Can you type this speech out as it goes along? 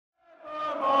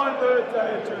Hey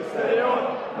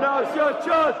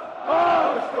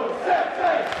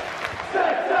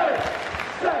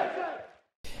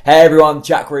everyone,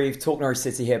 Jack Reeve, Talk Norwich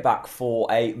City here, back for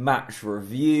a match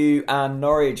review, and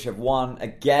Norwich have won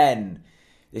again,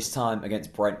 this time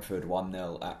against Brentford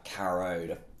 1-0 at Carrow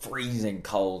Road. A freezing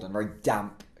cold and very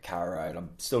damp Carrow Road. I'm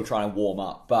still trying to warm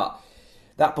up, but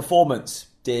that performance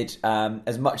did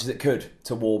as much as it could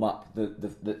to warm up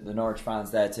the Norwich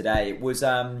fans there today. It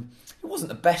wasn't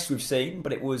the best we've seen,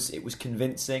 but it was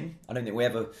convincing. I don't think we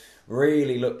ever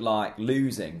really looked like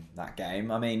losing that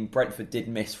game. I mean, Brentford did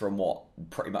miss from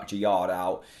pretty much a yard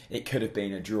out. It could have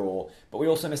been a draw, but we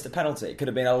also missed a penalty. It could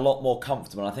have been a lot more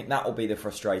comfortable. And I think that will be the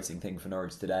frustrating thing for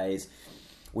Norwich today is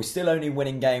we're still only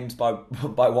winning games by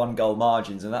 1 goal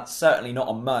margins, and that's certainly not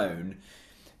a moan.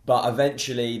 But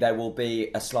eventually there will be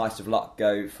a slice of luck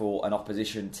go for an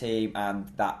opposition team, and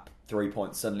that 3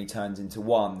 points suddenly turns into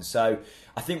 1. So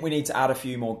I think we need to add a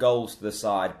few more goals to the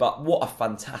side. But what a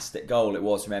fantastic goal it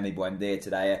was from Emi Buendia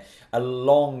today. A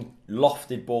long,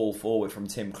 lofted ball forward from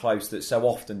Tim Close that so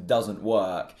often doesn't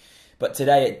work. But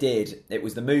today it did. It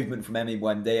was the movement from Emi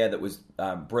Buendia that was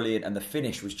brilliant, and the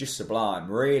finish was just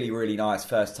sublime. Really, really nice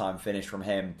first-time finish from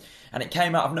him. And it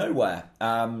came out of nowhere.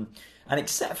 And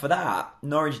except for that,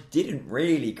 Norwich didn't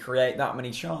really create that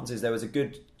many chances. There was a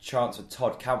good chance of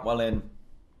Todd Cantwell in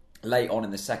late on in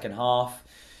the second half.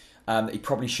 He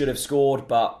probably should have scored,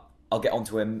 but I'll get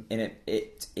onto him in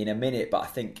a minute. But I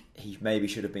think he maybe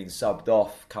should have been subbed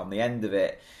off come the end of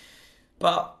it.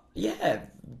 But yeah,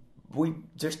 we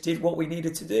just did what we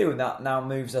needed to do, and that now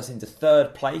moves us into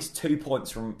third place, 2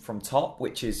 points from top,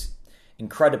 which is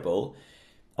incredible.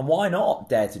 And why not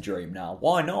dare to dream now?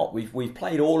 Why not? We've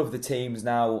played all of the teams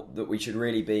now that we should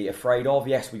really be afraid of.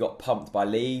 Yes, we got pumped by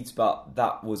Leeds, but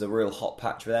that was a real hot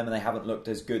patch for them, and they haven't looked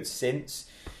as good since.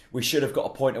 We should have got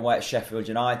a point away at Sheffield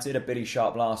United, a Billy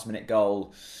Sharp last-minute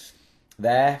goal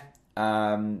there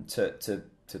to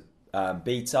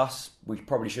beat us. We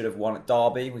probably should have won at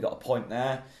Derby. We got a point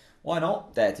there. Why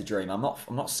not dare to dream? I'm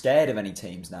not scared of any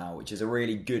teams now, which is a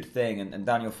really good thing. And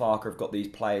Daniel Farke have got these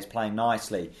players playing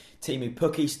nicely. Timu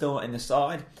Pukki's still not in the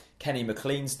side. Kenny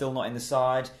McLean's still not in the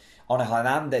side. Ona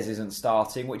Hernandez isn't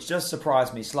starting, which does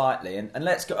surprise me slightly. And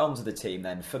let's get on to the team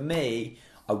then. For me,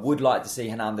 I would like to see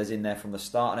Hernandez in there from the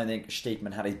start, and I think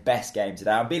Steegman had his best game today.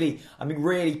 I'm being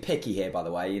really picky here, by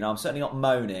the way. I'm certainly not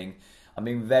moaning. I'm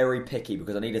being very picky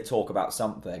because I need to talk about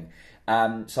something.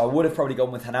 So I would have probably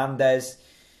gone with Hernandez.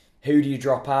 Who do you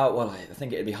drop out? Well, I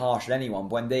think it would be harsh on anyone.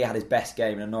 Buendia had his best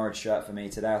game in a Norwich shirt for me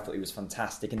today. I thought he was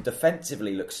fantastic, and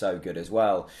defensively looked so good as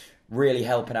well. Really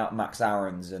helping out Max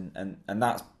Aarons, and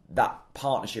that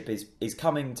partnership is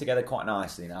coming together quite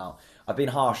nicely now. I've been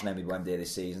harsh on Emi Buendia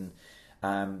this season,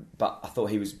 but I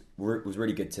thought he was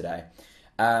really good today.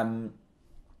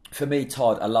 For me,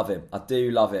 Todd, I love him. I do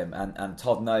love him, and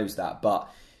Todd knows that, but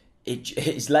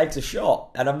his legs are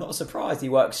shot, and I'm not surprised. He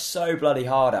works so bloody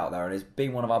hard out there and has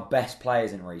been one of our best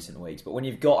players in recent weeks. But when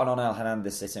you've got an Onel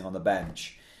Hernandez sitting on the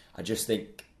bench, I just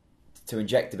think to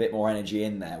inject a bit more energy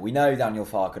in there. We know Daniel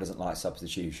Farke doesn't like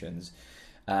substitutions,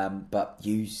 but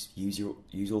use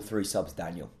all 3 subs,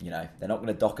 Daniel. They're not going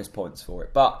to dock us points for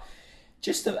it. But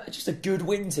just a good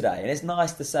win today, and it's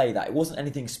nice to say that. It wasn't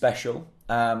anything special.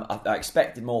 I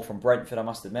expected more from Brentford, I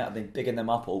must admit. I've been bigging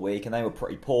them up all week, and they were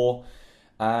pretty poor.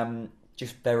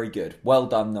 Just very good. Well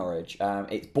done, Norwich.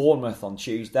 It's Bournemouth on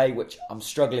Tuesday, which I'm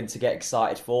struggling to get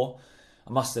excited for,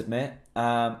 I must admit.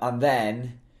 And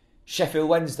then Sheffield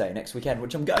Wednesday next weekend,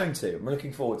 which I'm going to. I'm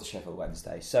looking forward to Sheffield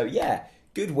Wednesday. So yeah,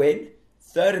 good win.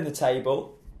 Third in the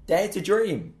table. Dare to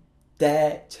dream.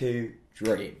 Dare to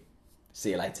dream.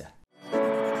 See you later.